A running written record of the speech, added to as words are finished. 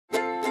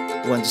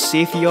Want to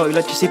save your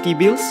electricity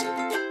bills?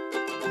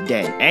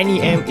 Then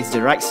NEM is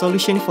the right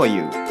solution for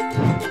you.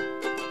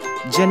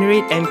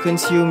 Generate and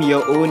consume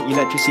your own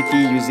electricity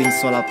using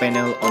solar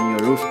panel on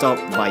your rooftop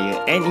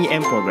via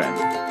NEM program.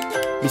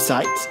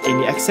 Besides,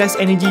 any excess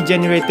energy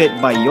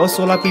generated by your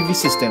solar PV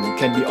system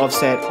can be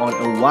offset on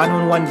a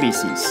one-on-one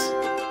basis.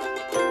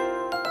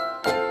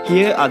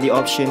 Here are the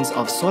options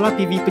of solar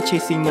PV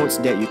purchasing modes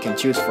that you can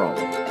choose from.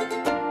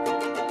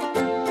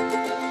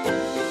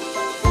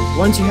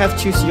 Once you have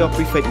chosen your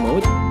preferred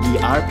mode, the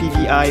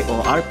RPVI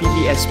or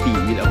RPVSP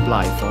will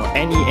apply for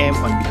NEM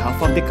on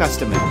behalf of the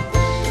customer.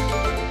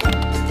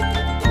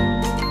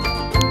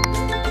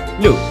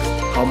 Look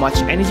how much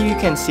energy you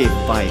can save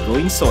by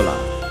going solar.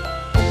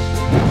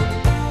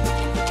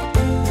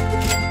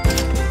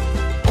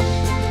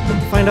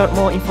 Find out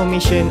more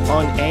information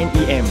on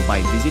NEM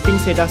by visiting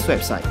SEDA's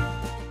website.